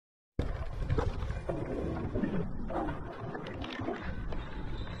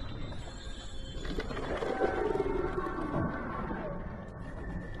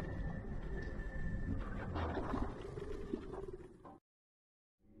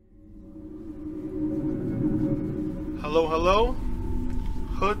Hello, hello.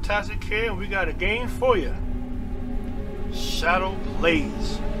 HoodTastic here, and we got a game for you. Shadow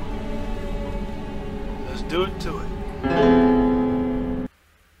Blaze. Let's do it to it.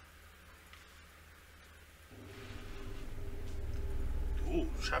 Ooh,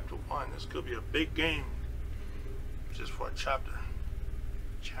 chapter 1. This could be a big game. Just for a chapter.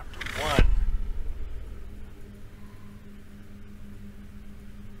 Chapter 1.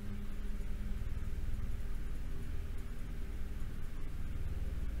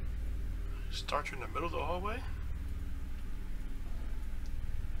 Start you in the middle of the hallway?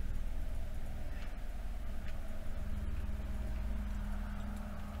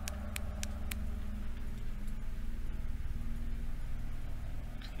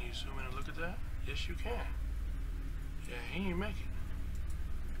 Can you zoom in and look at that? Yes, you can. Yeah, he ain't make it.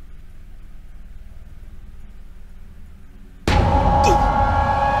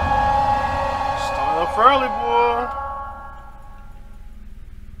 Start up early, boy.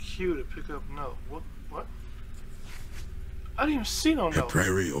 To pick up note. What? I didn't even see no note.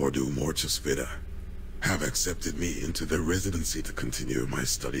 Priory Ordo Mortuus Vita have accepted me into their residency to continue my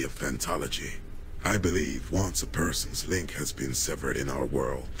study of phantology. I believe once a person's link has been severed in our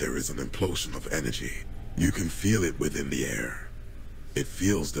world, there is an implosion of energy. You can feel it within the air. It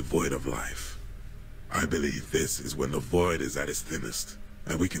feels devoid of life. I believe this is when the void is at its thinnest,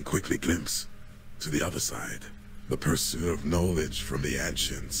 and we can quickly glimpse to the other side. The pursuit of knowledge from the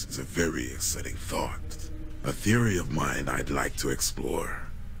ancients is a very exciting thought. A theory of mine I'd like to explore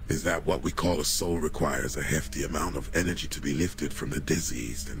is that what we call a soul requires a hefty amount of energy to be lifted from the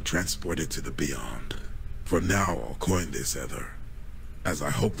diseased and transported to the beyond. For now, I'll coin this ether, as I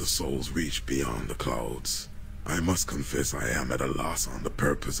hope the souls reach beyond the clouds. I must confess I am at a loss on the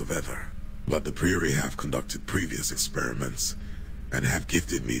purpose of ether, but the Priory have conducted previous experiments and have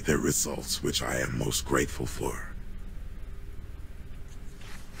gifted me their results, which I am most grateful for.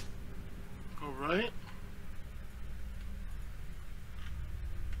 Right.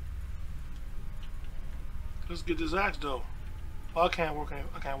 Let's get this axe though. Oh, I can't walk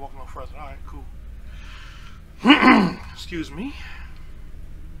no further. Alright, cool. Excuse me.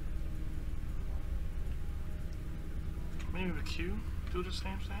 Maybe the Q do the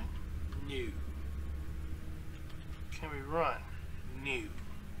same thing? New. Can we run? New.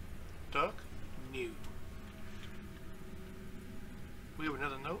 Duck? New. We have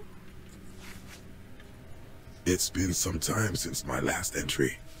another note? It's been some time since my last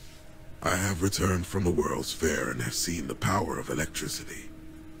entry. I have returned from the World's Fair and have seen the power of electricity,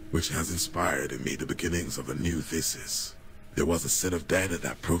 which has inspired in me the beginnings of a new thesis. There was a set of data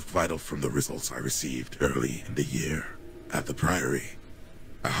that proved vital from the results I received early in the year at the Priory,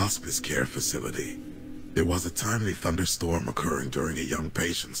 a hospice care facility. There was a timely thunderstorm occurring during a young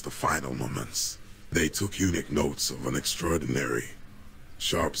patient's final moments. They took unique notes of an extraordinary,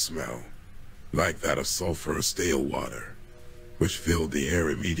 sharp smell, like that of sulfur stale water, which filled the air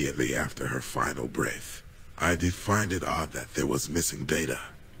immediately after her final breath. I did find it odd that there was missing data,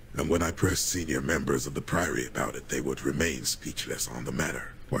 and when I pressed senior members of the Priory about it, they would remain speechless on the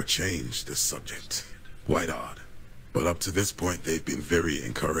matter, or change the subject. Quite odd. But up to this point, they've been very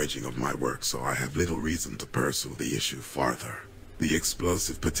encouraging of my work, so I have little reason to pursue the issue farther. The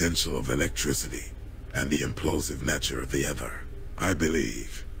explosive potential of electricity, and the implosive nature of the ether, I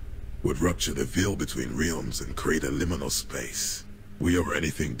believe, would rupture the veil between realms and create a liminal space. We or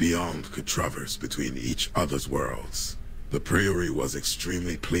anything beyond could traverse between each other's worlds. The Priory was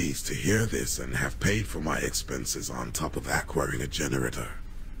extremely pleased to hear this and have paid for my expenses on top of acquiring a generator.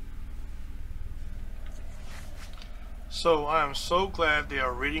 So I am so glad they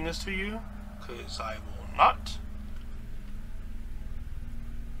are reading this to you, because I will not.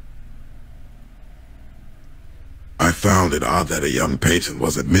 I found it odd that a young patient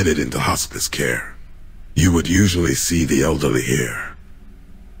was admitted into hospice care. You would usually see the elderly here.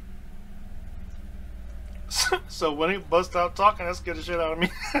 So when he bust out talking, that scared the shit out of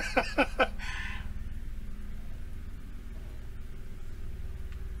me.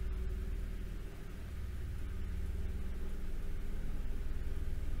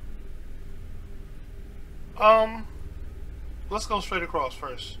 Let's go straight across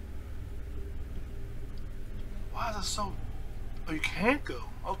first. Why is it so... Oh, you can't go.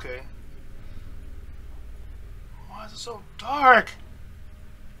 Okay. Why is it so dark?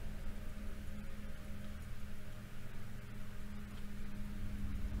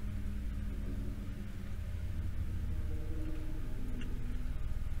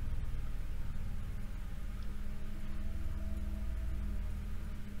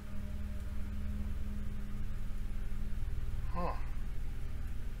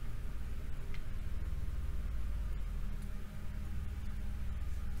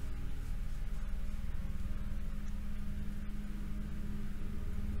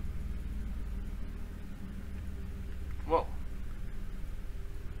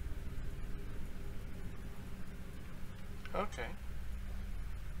 Okay.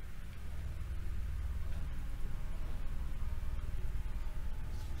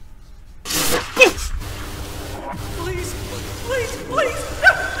 Please, please, please!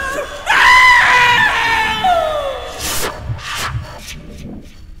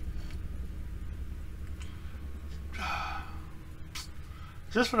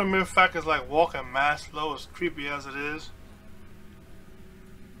 Just for the mere fact it's like walking mad slow, as creepy as it is.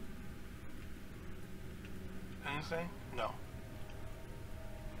 Anything? No.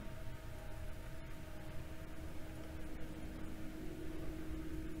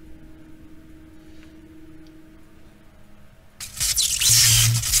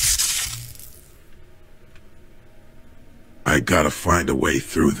 I gotta find a way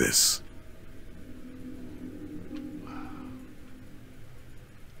through this.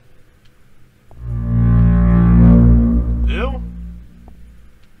 Ew?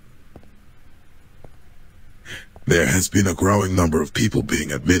 There has been a growing number of people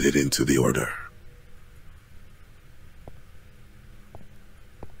being admitted into the Order.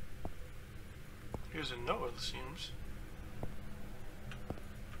 Here's a note, it seems.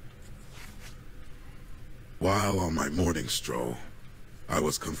 While on my morning stroll, I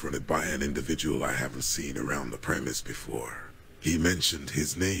was confronted by an individual I haven't seen around the premise before. He mentioned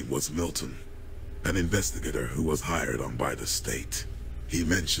his name was Milton, an investigator who was hired on by the state. He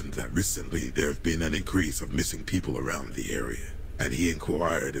mentioned that recently there have been an increase of missing people around the area, and he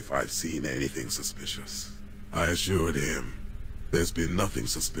inquired if I've seen anything suspicious. I assured him there's been nothing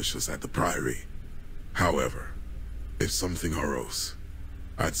suspicious at the Priory. However, if something arose,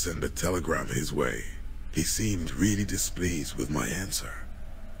 I'd send a telegram his way. He seemed really displeased with my answer,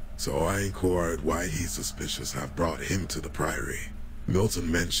 so I inquired why his suspicions have brought him to the Priory. Milton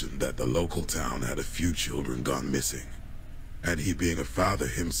mentioned that the local town had a few children gone missing, and he being a father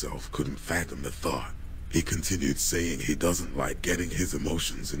himself couldn't fathom the thought. He continued saying he doesn't like getting his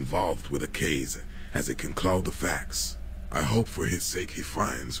emotions involved with a case, as it can cloud the facts. I hope for his sake he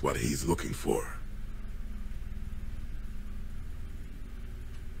finds what he's looking for.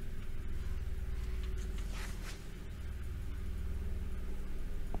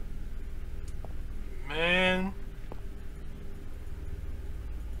 Man.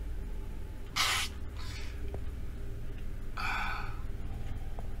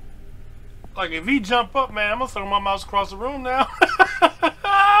 Like, if he jump up, man, I'm gonna throw my mouse across the room now.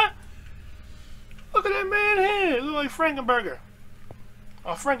 Look at that man here. It look like Frankenberger.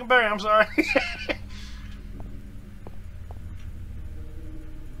 Oh, Frankenberry, I'm sorry.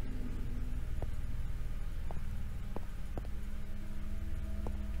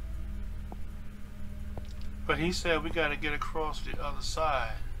 But he said we gotta get across the other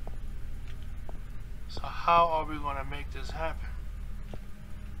side. So how are we gonna make this happen?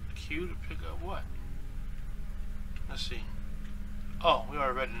 Q to pick up what? Let's see. Oh, we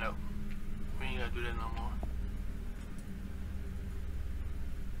already read the note. We ain't gotta do that no more.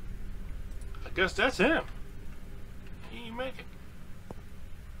 I guess that's him. He ain't make it.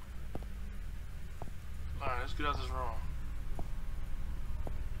 Alright, let's get out this room.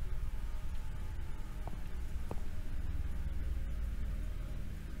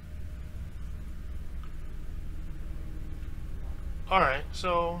 Alright,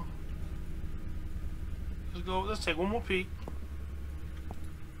 so let's go, let's take one more peek.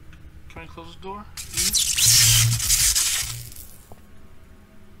 Can we close this door?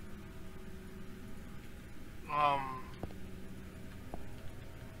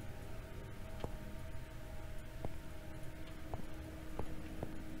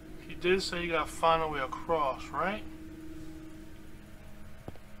 He did say you gotta find a way across, right?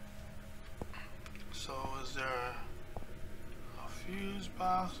 So is there a fuse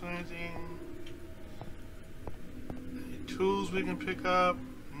box or anything? Any tools we can pick up?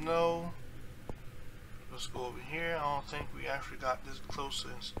 No. Let's go over here. I don't think we actually got this close to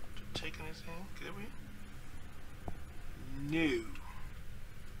take anything, did we? No.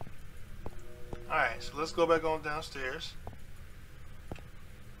 Alright, so let's go back on downstairs.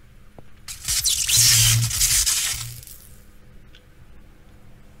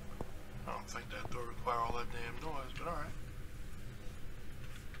 I don't think that door requires all that damn noise, but alright.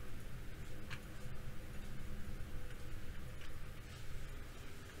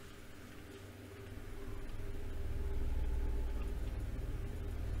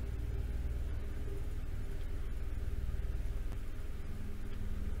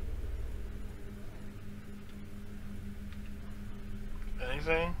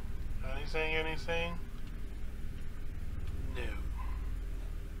 Anything? Anything? No.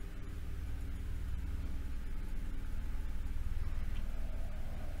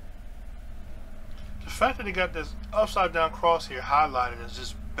 The fact that they got this upside down cross here highlighted is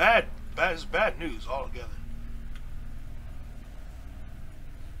just bad. It's bad news altogether.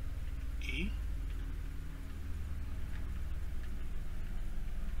 E.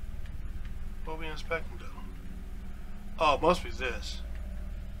 What are we inspecting though? Oh, it must be this.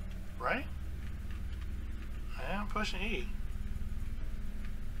 Right? I am pushing E.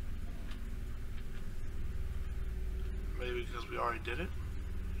 Maybe because we already did it.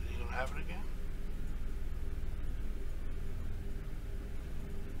 Is it gonna happen again?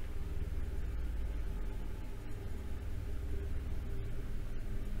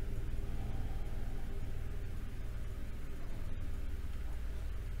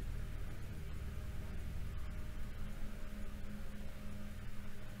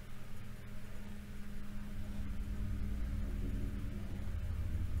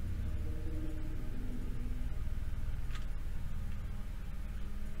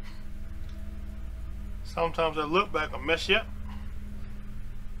 Sometimes I look back and mess you up.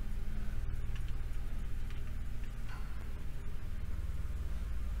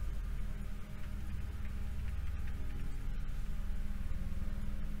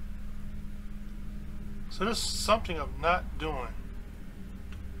 So this is something I'm not doing.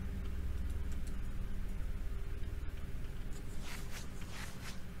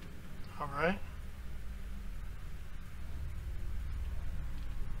 All right.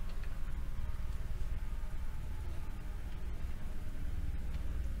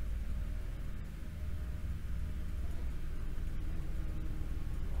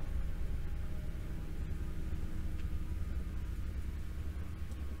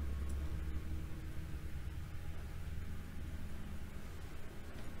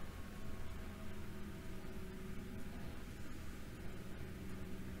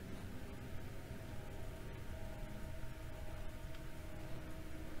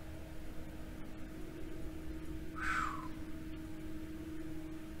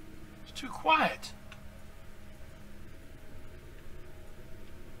 Too quiet.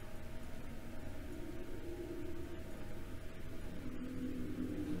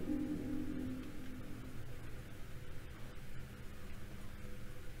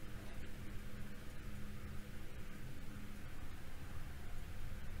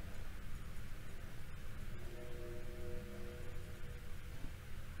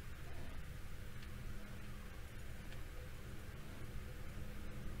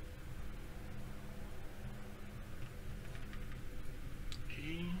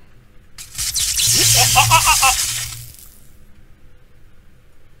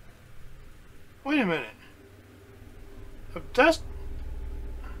 Wait a minute. If that's...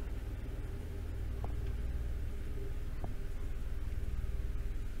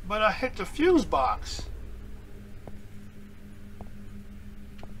 But I hit the fuse box.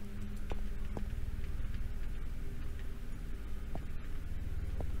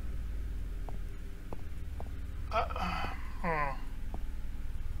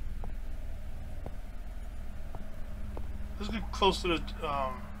 Let's get close to the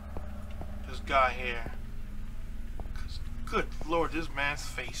this guy here. 'Cause good Lord, this man's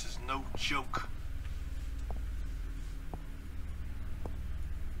face is no joke.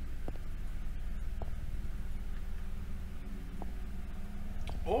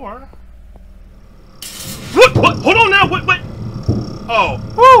 Or what? Hold on now. What? Oh,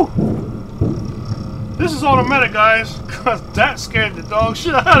 woo! This is automatic, guys. 'Cause that scared the dog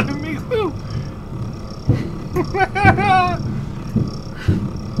shit out of me. Woo!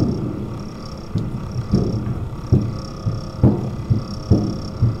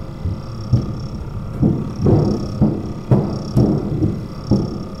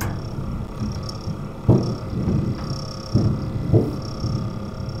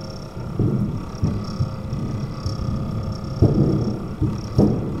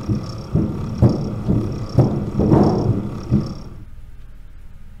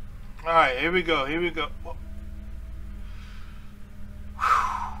 Alright, here we go, here we go.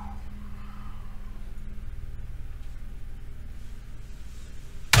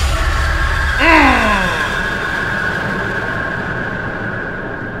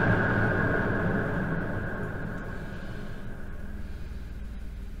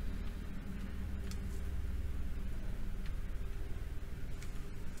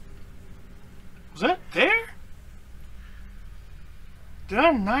 Was that there? Did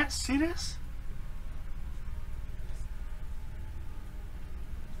I not see this?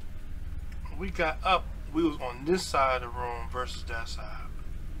 We got up, we was on this side of the room versus that side.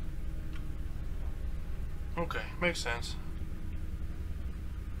 Okay, makes sense.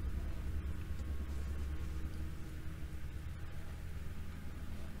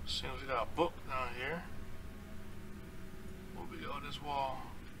 Seems we got a book down here. Where we go? This wall.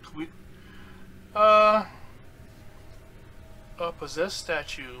 Could we? A possessed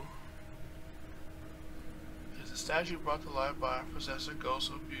statue is a statue brought to life by a possessor, ghost,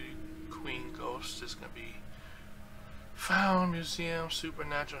 or beauty queen ghost. This can be found museum,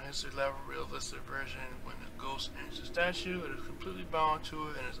 supernatural history level, realistic version. When the ghost enters the statue, it is completely bound to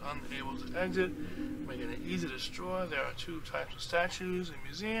it and is unable to exit, making it easy to destroy. There are two types of statues in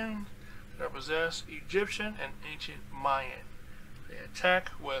museums that are possessed: Egyptian and ancient Mayan. They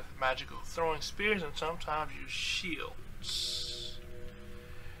attack with magical throwing spears and sometimes use shields.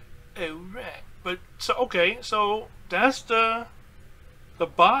 Alright, but so okay, so that's the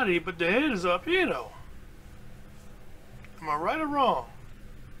body, but the head is up here though. Am I right or wrong?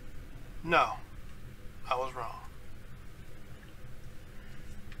 No, I was wrong.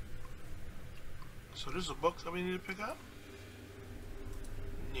 So this is a book that we need to pick up?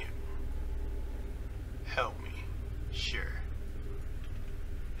 New. Help me. Sure.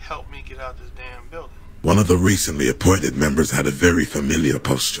 Help me get out this damn building. One of the recently appointed members had a very familiar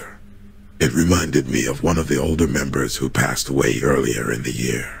posture. It reminded me of one of the older members who passed away earlier in the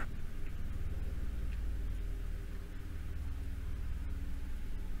year.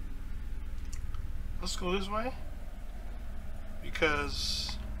 Let's go this way.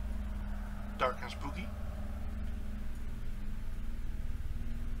 Because dark and spooky.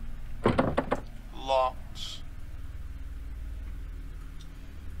 Locked.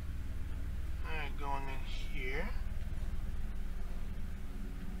 Alright, going in here.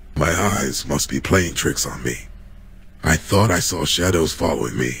 My eyes must be playing tricks on me. I thought I saw shadows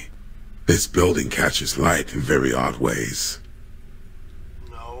following me. This building catches light in very odd ways.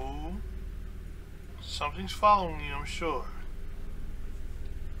 No. Something's following you, I'm sure.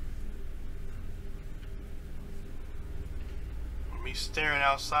 Me staring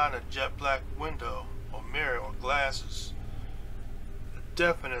outside a jet black window or mirror or glasses. A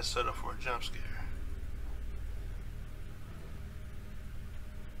definite setup for a jump scare.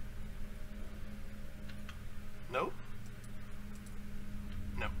 Nope.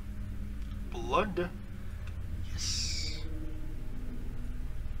 Nope. Blood. Yes.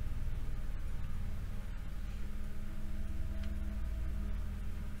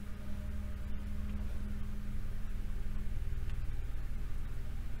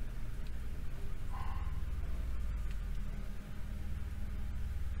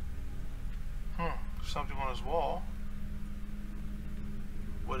 Something on his wall.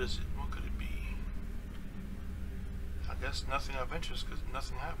 What is it? What could it be? I guess nothing of interest because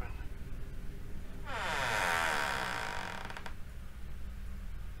nothing happened.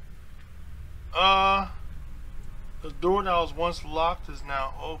 The door that was once locked is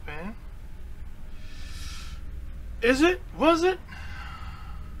now open. Is it? Was it?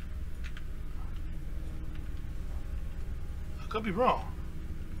 I could be wrong.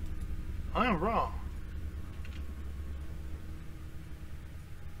 I am wrong.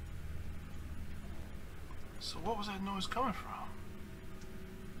 So what was that noise coming from?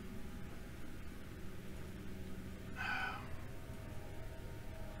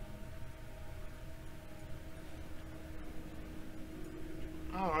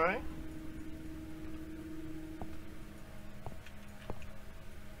 All right.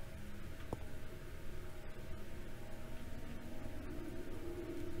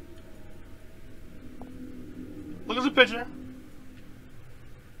 Look at the picture.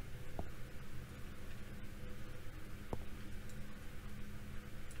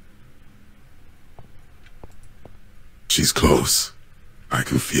 She's close. I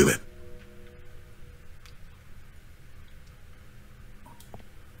can feel it.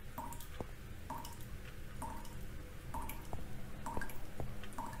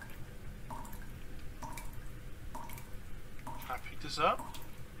 Can I pick this up?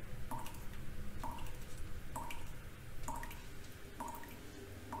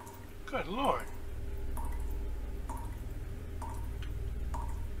 Good Lord.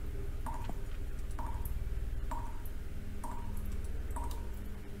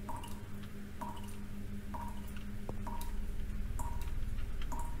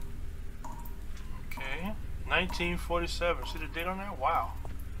 Okay, 1947. See the date on there? Wow.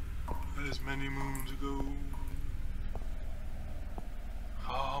 As many moons ago.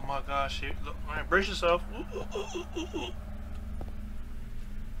 Oh my gosh. Here, look, all right, brace yourself. Ooh.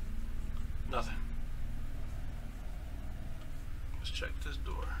 Nothing. Let's check this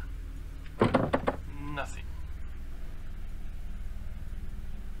door. Nothing.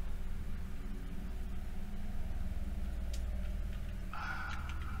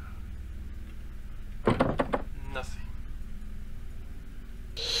 Nothing.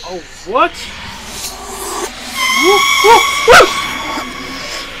 Oh, what? Woo, woo, woo!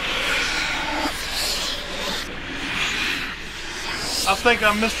 I think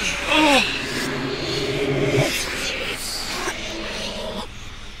I missed it. Oh!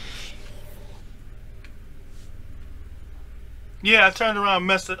 Yeah, I turned around and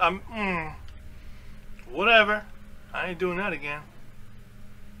messed it. Whatever. I ain't doing that again.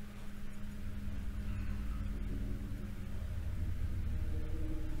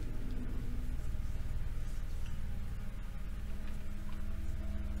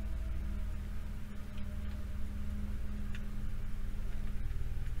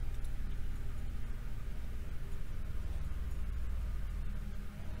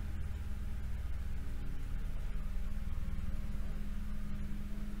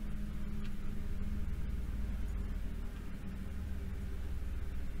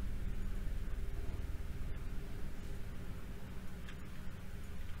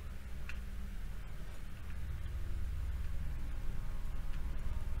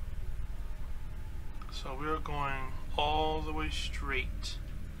 So we're going all the way straight.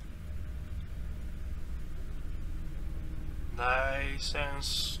 Nice and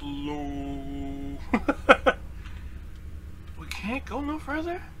slow. We can't go no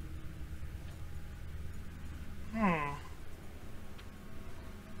further?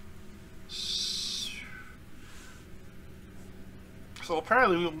 So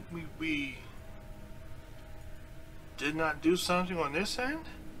apparently we did not do something on this end?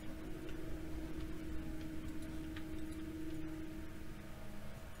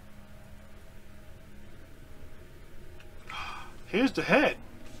 Here's the head.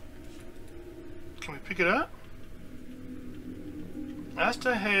 Can we pick it up? That's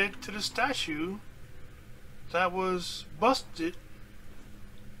the head to the statue that was busted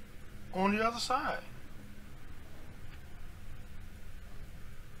on the other side.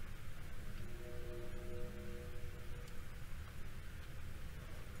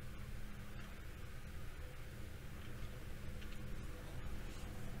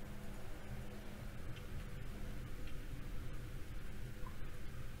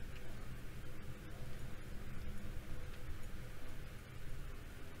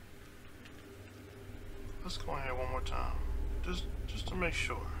 Let's go in here one more time, just to make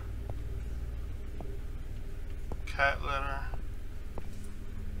sure. Cat litter.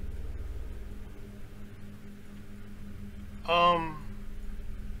 Um,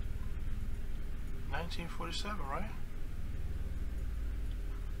 1947, right?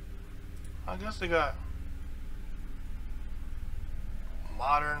 I guess they got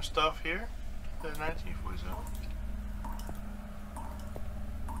modern stuff here. There's 1947.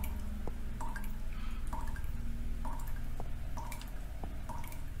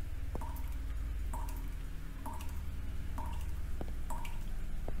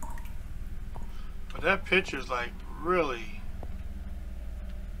 That picture's like really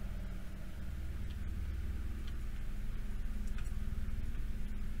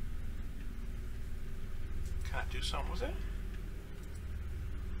can I do something with it?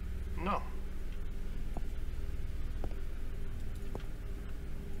 No.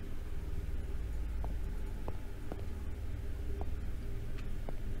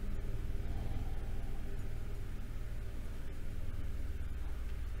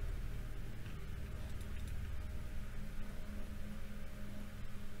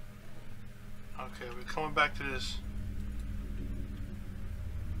 Okay, we're coming back to this.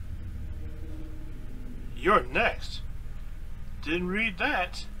 You're next. Didn't read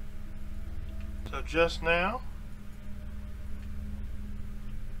that. So just now.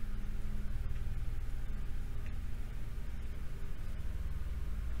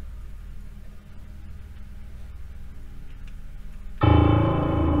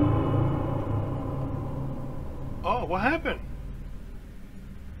 Oh, what happened?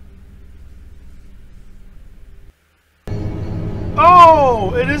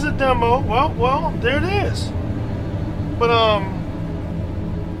 Oh, it is a demo. Well, there it is. But I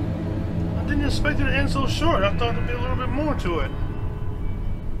didn't expect it to end so short. I thought there'd be a little bit more to it.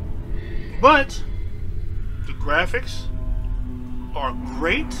 But the graphics are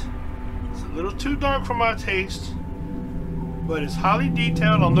great. It's a little too dark for my taste, but it's highly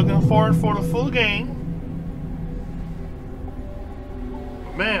detailed. I'm looking forward for the full game.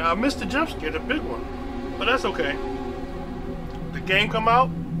 Man, I missed the jump scare, the big one, but that's okay. The game come out,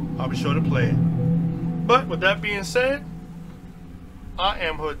 I'll be sure to play it. But with that being said, I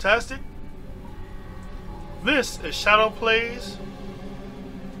am HoodTastic. This is Shadow Plays,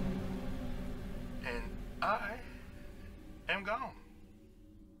 and I am gone.